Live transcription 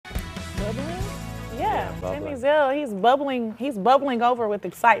Bubbling? Yeah, Tim bubbling. Ezell, he's bubbling over with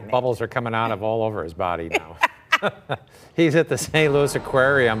excitement. Bubbles are coming out of all over his body now. He's at the St. Louis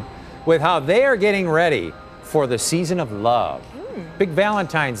Aquarium with how they are getting ready for the season of love. Big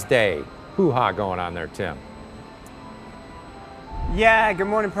Valentine's Day hoo-ha going on there, Tim. Yeah, good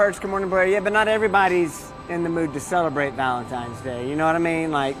morning, Perch. Good morning, Blair. Yeah, but not everybody's in the mood to celebrate Valentine's Day. You know what I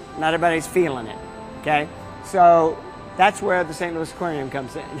mean? Like, not everybody's feeling it, okay? So that's where the St. Louis Aquarium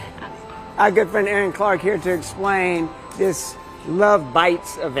comes in. Our good friend Aaron Clark here to explain this Love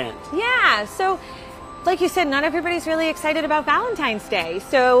Bites event. Yeah, so like you said, not everybody's really excited about Valentine's Day.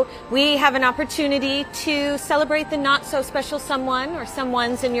 So we have an opportunity to celebrate the not so special someone or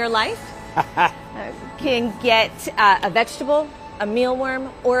someones in your life. Can get a vegetable, a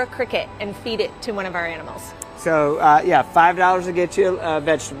mealworm, or a cricket and feed it to one of our animals. So yeah, $5 to get you a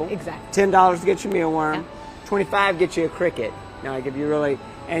vegetable. Exactly. $10 to get you a mealworm. Yeah. $25 get you a cricket. Now, like if you really,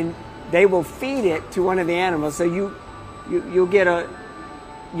 and they will feed it to one of the animals. So you'll get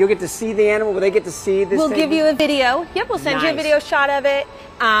to see the animal. Will they get to see this? We'll give you a video. Yep, we'll send you a Nice. video shot of it,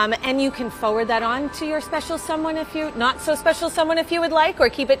 and you can forward that on to your special someone if you, not so special someone if you would like, or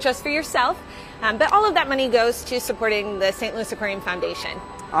keep it just for yourself. But all of that money goes to supporting the St. Louis Aquarium Foundation.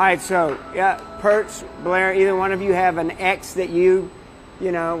 All right, so yeah, Perch, Blair, either one of you have an ex that you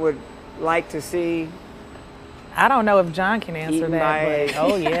would like to see? I don't know if John can answer Eaten that, by but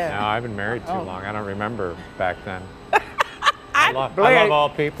oh yeah. No, I've been married too Oh. long. I don't remember back then. I love all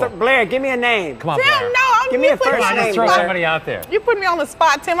people. Blair, give me a name. Come on, Tim, Blair. no, Give me a you put first on the name, Throw Blair. somebody out there. You put me on the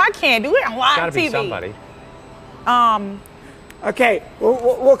spot, Tim. I can't do it on live Got to TV. be somebody. Okay,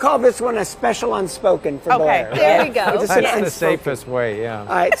 we'll call this one a special unspoken for Okay, Blair. there we go. Just That's an the unspoken. safest way, yeah. All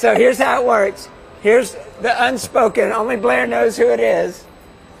right, so here's how it works. Here's the unspoken. Only Blair knows who it is.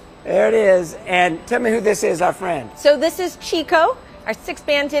 There it is. And tell me who this is, our friend. So this is Chico, our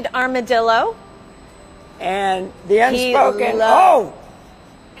six-banded armadillo. And the He unspoken. loves-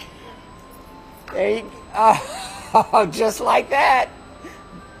 There you Oh, just like that.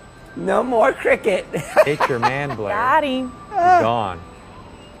 No more cricket. Hate your man, Blair. Got him. He's gone.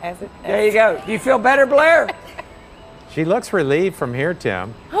 There you go. Do you feel better, Blair? She looks relieved from here,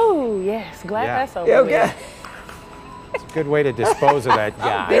 Tim. Oh yes, glad Yeah. that's over. You with. okay? It's a good way to dispose of that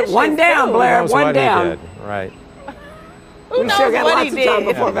guy. Get one down, Who Blair. knows One what down. he did? Right. Who We knows still got what lots he of time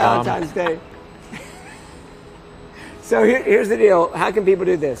did? before Yeah, Valentine's Day. So here's the deal. How can people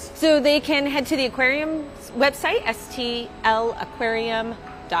do this? So they can head to the aquarium website,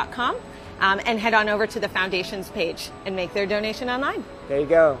 stlaquarium.com, and head on over to the foundation's page and make their donation online. There you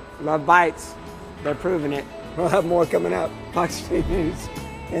go. Love Bites. They're proving it. We'll have more coming up. Fox 3 News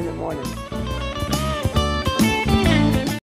in the morning.